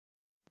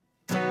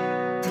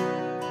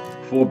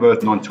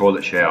4-berth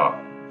non-toilet shower.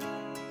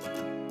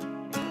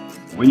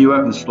 When you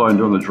open the sliding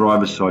door on the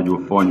driver's side, you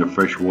will find your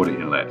fresh water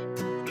inlet.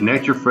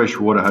 Connect your fresh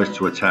water hose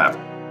to a tap.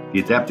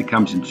 The adapter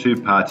comes in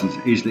 2 parts and is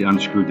easily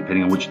unscrewed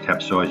depending on which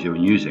tap size you are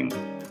using.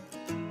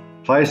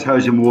 Place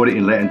hose in water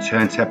inlet and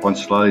turn tap on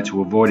slowly to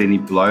avoid any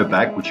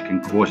blowback which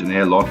can cause an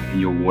airlock in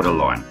your water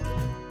line.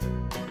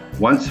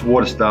 Once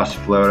water starts to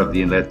flow out of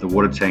the inlet, the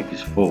water tank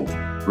is full.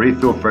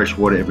 Refill fresh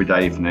water every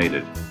day if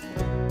needed.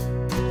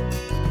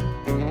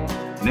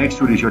 Next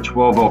to it is your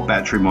 12-volt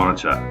battery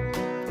monitor.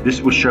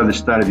 This will show the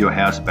state of your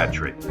house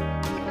battery.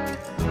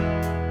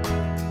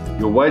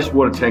 Your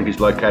wastewater tank is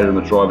located on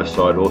the driver's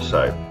side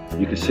also.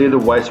 You can see the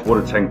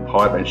wastewater tank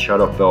pipe and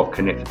shut-off valve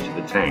connected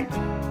to the tank.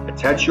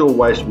 Attach your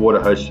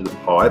wastewater hose to the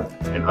pipe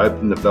and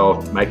open the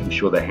valve, making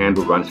sure the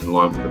handle runs in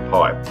line with the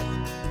pipe.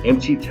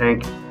 Empty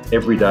tank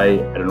every day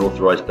at an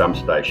authorised dump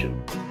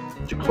station.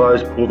 To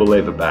close, pull the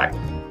lever back.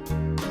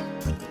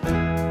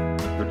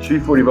 Your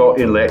 240-volt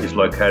inlet is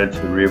located to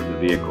the rear of the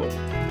vehicle.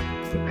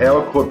 The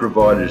power cord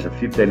provided is a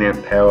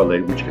 15-amp power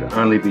lead which can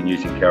only be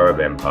used in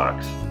caravan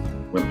parks.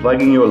 When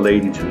plugging your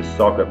lead into the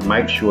socket,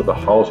 make sure the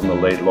holes on the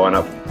lead line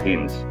up with the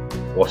pins.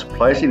 Whilst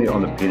placing it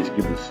on the pins,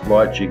 give it a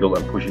slight jiggle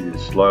and push it in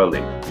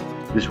slowly.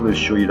 This will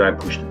ensure you don't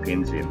push the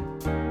pins in.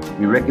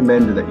 We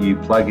recommend that you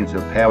plug into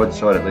a powered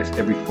side at least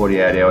every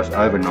 48 hours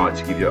overnight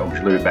to give your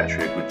auxiliary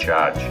battery a good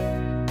charge.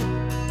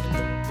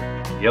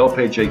 The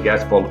LPG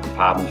gas bottle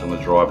compartment is on the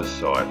driver's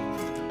side.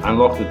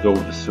 Unlock the door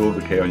with the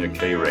silver key on your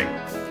key ring.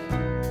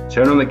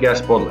 Turn on the gas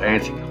bottle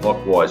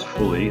anti-clockwise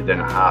fully, then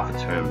half a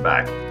turn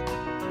back.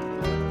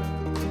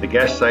 The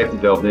gas safety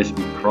valve needs to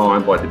be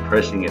primed by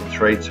depressing it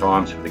 3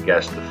 times for the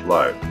gas to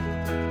flow.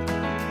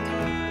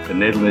 The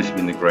needle needs to be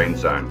in the green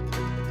zone.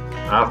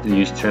 After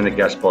use, turn the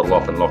gas bottle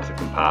off and lock the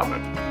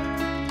compartment.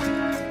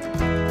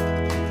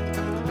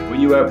 When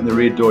you open the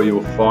rear door, you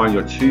will find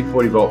your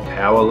 240-volt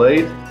power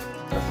lead,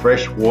 a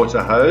fresh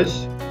water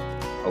hose,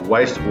 a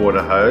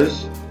wastewater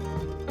hose,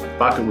 a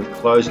bucket with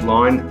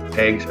clothesline,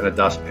 pegs and a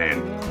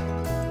dustpan.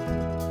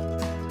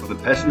 On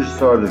the passenger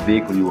side of the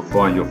vehicle, you will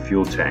find your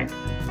fuel tank.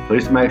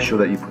 Please make sure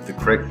that you put the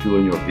correct fuel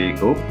in your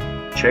vehicle.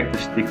 Check the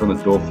stick on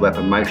the door flap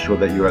and make sure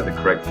that you are at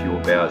the correct fuel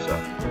bowser.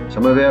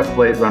 Some of our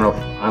fleet run off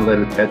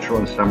unleaded petrol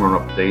and some run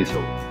off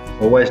diesel.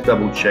 Always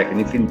double check, and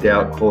if in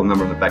doubt, call the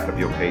number on the back of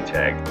your key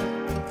tag.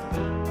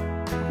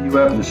 When you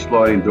open the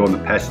sliding door on the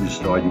passenger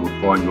side, you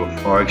will find your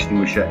fire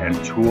extinguisher and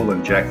tool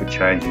and jack for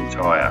changing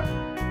tyre.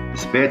 The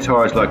spare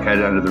tyre is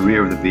located under the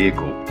rear of the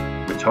vehicle.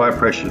 The tyre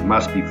pressure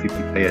must be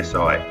 50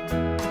 psi.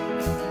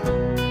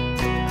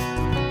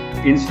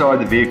 Inside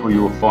the vehicle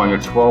you will find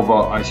your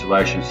 12-volt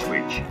isolation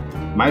switch.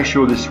 Make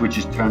sure this switch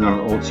is turned on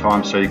at all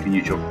times so you can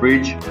use your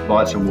fridge,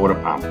 lights and water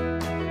pump.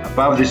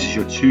 Above this is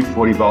your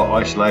 240-volt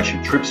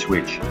isolation trip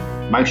switch.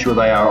 Make sure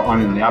they are on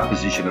in the up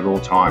position at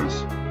all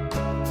times.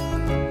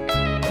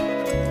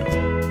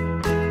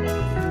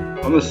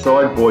 On the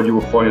sideboard you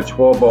will find your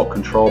 12-volt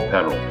control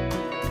panel.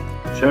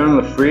 Turn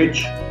on the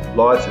fridge,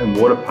 lights and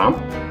water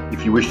pump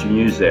if you wish to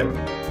use them.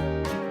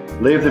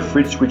 Leave the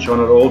fridge switch on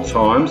at all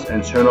times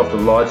and turn off the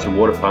lights and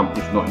water pump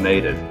if not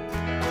needed.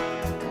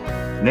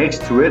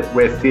 Next to it,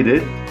 where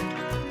fitted,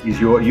 is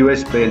your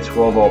USB and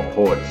 12-volt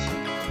ports,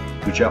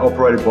 which are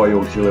operated by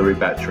your auxiliary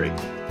battery.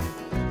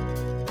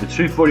 The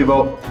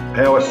 240-volt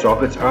power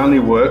sockets only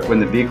work when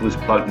the vehicle is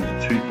plugged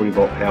into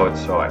 240-volt powered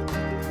site.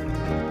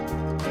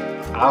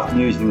 After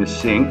using the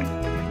sink,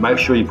 make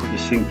sure you put the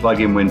sink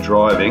plug in when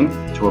driving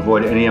to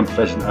avoid any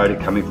unpleasant odour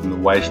coming from the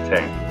waste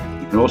tank.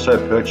 You can also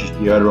purchase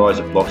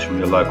deodorizer blocks from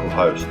your local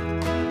host.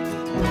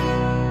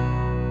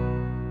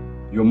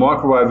 Your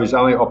microwave is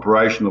only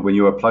operational when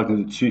you are plugged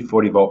into the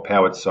 240-volt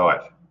powered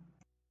site.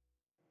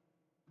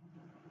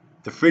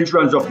 The fridge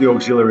runs off the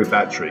auxiliary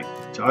battery.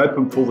 To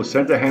open, pull the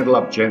centre handle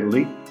up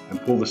gently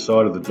and pull the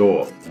side of the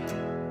door.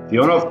 The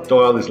on-off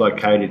dial is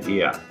located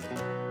here.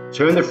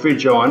 Turn the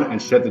fridge on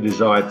and set the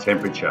desired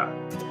temperature.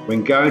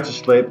 When going to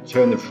sleep,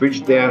 turn the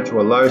fridge down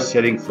to a low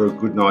setting for a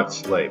good night's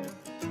sleep.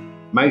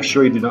 Make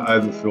sure you do not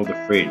overfill the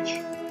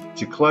fridge.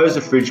 To close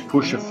the fridge,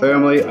 push it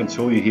firmly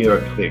until you hear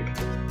a click.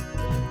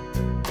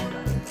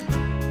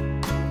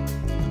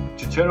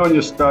 To turn on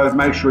your stove,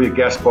 make sure your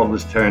gas bottle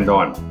is turned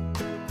on.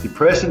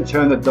 Depress and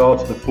turn the dial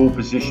to the full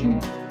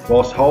position.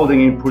 Whilst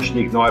holding in, push the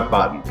ignite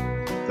button.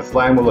 The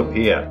flame will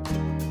appear.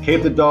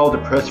 Keep the dial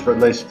depressed for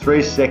at least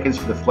 3 seconds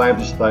for the flame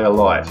to stay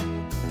alight.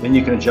 Then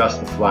you can adjust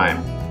the flame.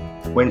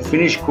 When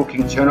finished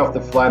cooking, turn off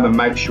the flame and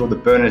make sure the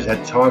burner has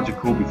had time to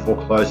cool before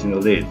closing the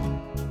lid.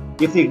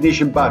 If the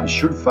ignition button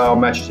should fail,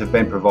 matches have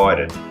been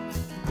provided.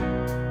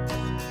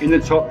 In the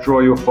top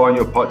drawer you'll find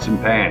your pots and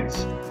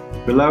pans.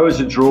 Below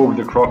is a drawer with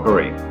the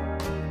crockery.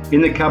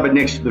 In the cupboard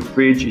next to the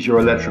fridge is your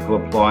electrical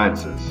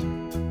appliances.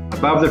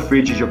 Above the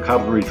fridge is your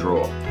cutlery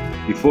drawer.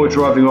 Before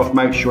driving off,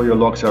 make sure your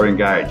locks are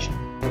engaged.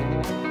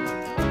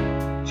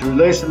 To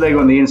release the leg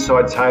on the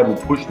inside table,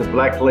 push the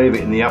black lever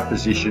in the up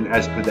position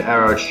as per the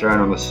arrow shown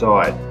on the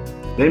side.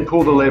 Then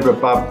pull the lever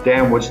above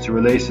downwards to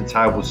release the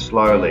table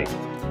slowly.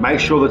 Make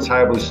sure the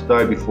table is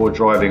stowed before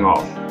driving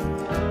off.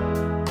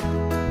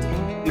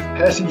 If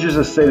passengers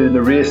are seated in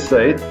the rear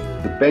seat,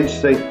 the bench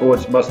seat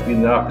boards must be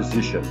in the up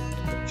position.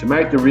 To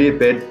make the rear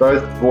bed,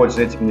 both boards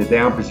need to be in the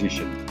down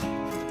position.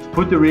 To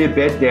put the rear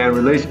bed down,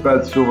 release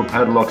both silver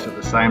padlocks at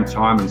the same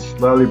time and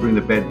slowly bring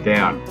the bed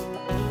down.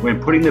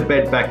 When putting the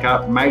bed back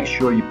up, make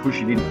sure you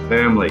push it in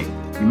firmly.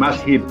 You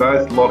must hear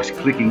both locks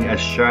clicking as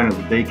shown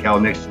at the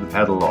decal next to the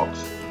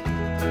padlocks.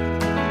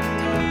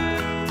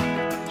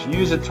 To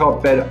use the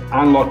top bed,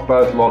 unlock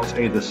both locks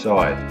either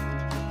side.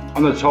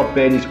 On the top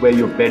bed is where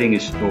your bedding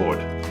is stored.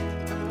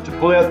 To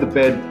pull out the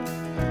bed,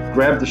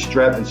 grab the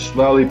strap and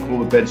slowly pull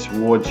the bed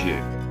towards you.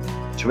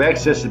 To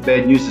access the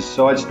bed, use the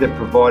side step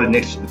provided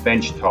next to the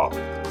bench top.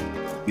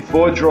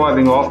 Before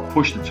driving off,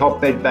 push the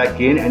top bed back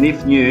in and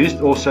if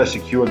used, also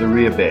secure the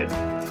rear bed.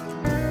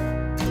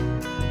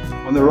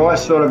 On the right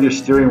side of your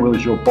steering wheel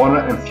is your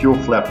bonnet and fuel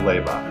flap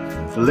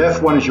lever. The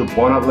left one is your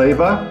bonnet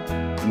lever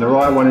and the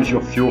right one is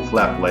your fuel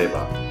flap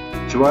lever.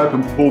 To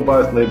open, pull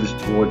both levers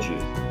towards you.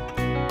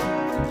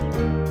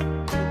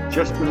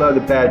 Just below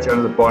the badge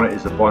under the bonnet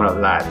is the bonnet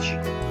latch.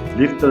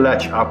 Lift the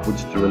latch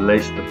upwards to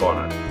release the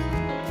bonnet.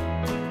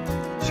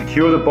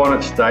 Secure the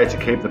bonnet stay to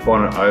keep the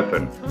bonnet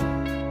open.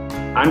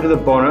 Under the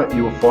bonnet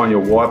you will find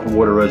your wiper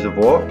water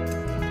reservoir,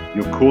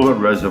 your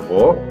coolant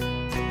reservoir.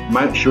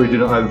 Make sure you do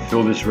not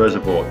overfill this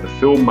reservoir. The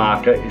fill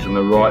marker is on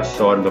the right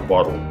side of the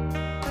bottle.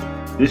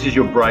 This is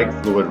your brake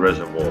fluid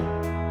reservoir.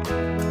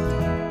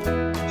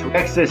 To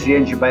access the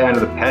engine bay under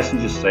the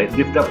passenger seat,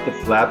 lift up the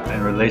flap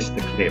and release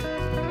the clip.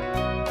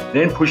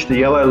 Then push the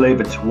yellow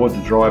lever toward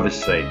the driver's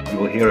seat. You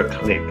will hear a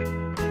click.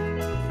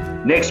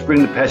 Next,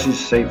 bring the passenger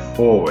seat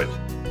forward.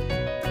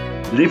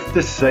 Lift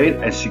the seat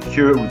and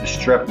secure it with the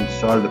strap on the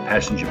side of the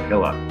passenger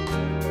pillar.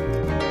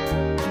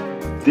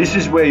 This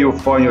is where you'll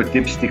find your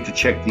dipstick to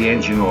check the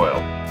engine oil.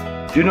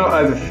 Do not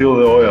overfill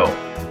the oil.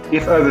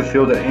 If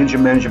overfilled, an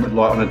engine management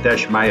light on the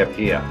dash may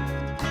appear.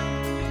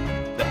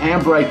 The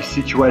handbrake is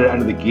situated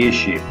under the gear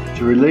shift.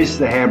 To release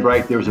the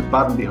handbrake, there is a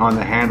button behind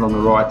the handle on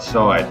the right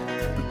side.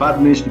 The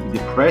button needs to be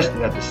depressed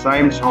and at the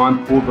same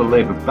time pull the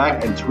lever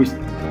back and twist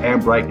the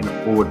handbrake in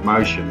a forward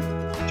motion.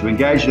 To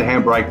engage the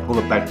handbrake, pull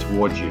it back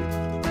towards you.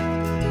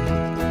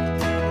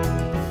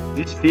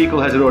 This vehicle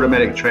has an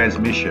automatic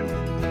transmission.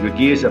 Your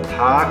gears are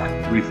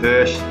park,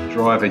 reverse,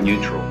 drive and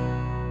neutral.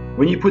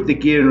 When you put the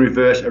gear in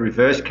reverse, a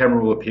reverse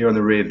camera will appear on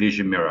the rear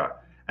vision mirror.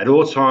 At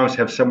all times,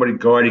 have somebody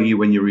guiding you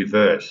when you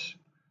reverse.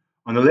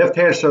 On the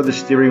left-hand side of the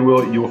steering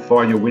wheel, you will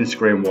find your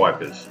windscreen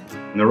wipers.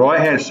 On the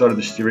right-hand side of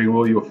the steering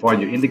wheel, you will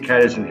find your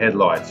indicators and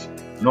headlights.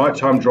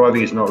 Nighttime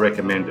driving is not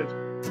recommended.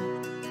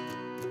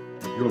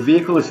 Your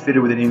vehicle is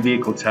fitted with an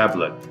in-vehicle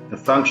tablet. The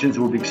functions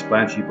will be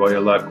explained to you by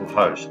your local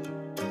host.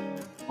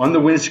 On the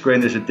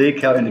windscreen, there's a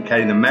decal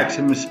indicating the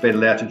maximum speed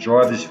allowed to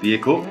drive this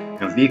vehicle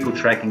and vehicle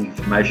tracking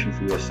information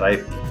for your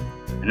safety.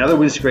 Another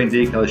windscreen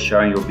decal is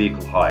showing your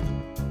vehicle height.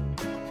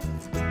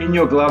 In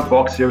your glove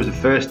box, there is a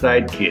first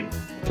aid kit.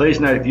 Please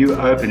note if you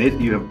open it,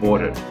 you have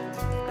bought it.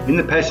 In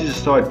the passenger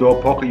side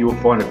door pocket, you will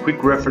find a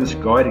quick reference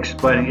guide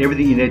explaining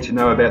everything you need to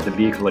know about the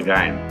vehicle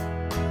again.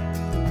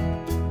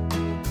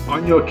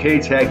 On your key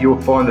tag, you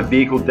will find the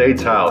vehicle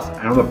details,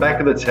 and on the back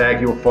of the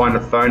tag, you will find a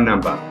phone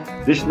number.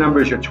 This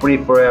number is your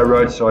 24-hour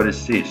roadside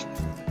assist.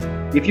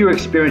 If you're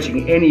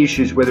experiencing any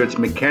issues, whether it's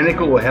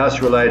mechanical or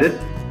house related,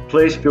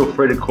 please feel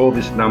free to call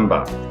this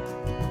number.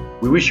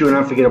 We wish you an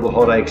unforgettable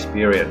holiday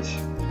experience.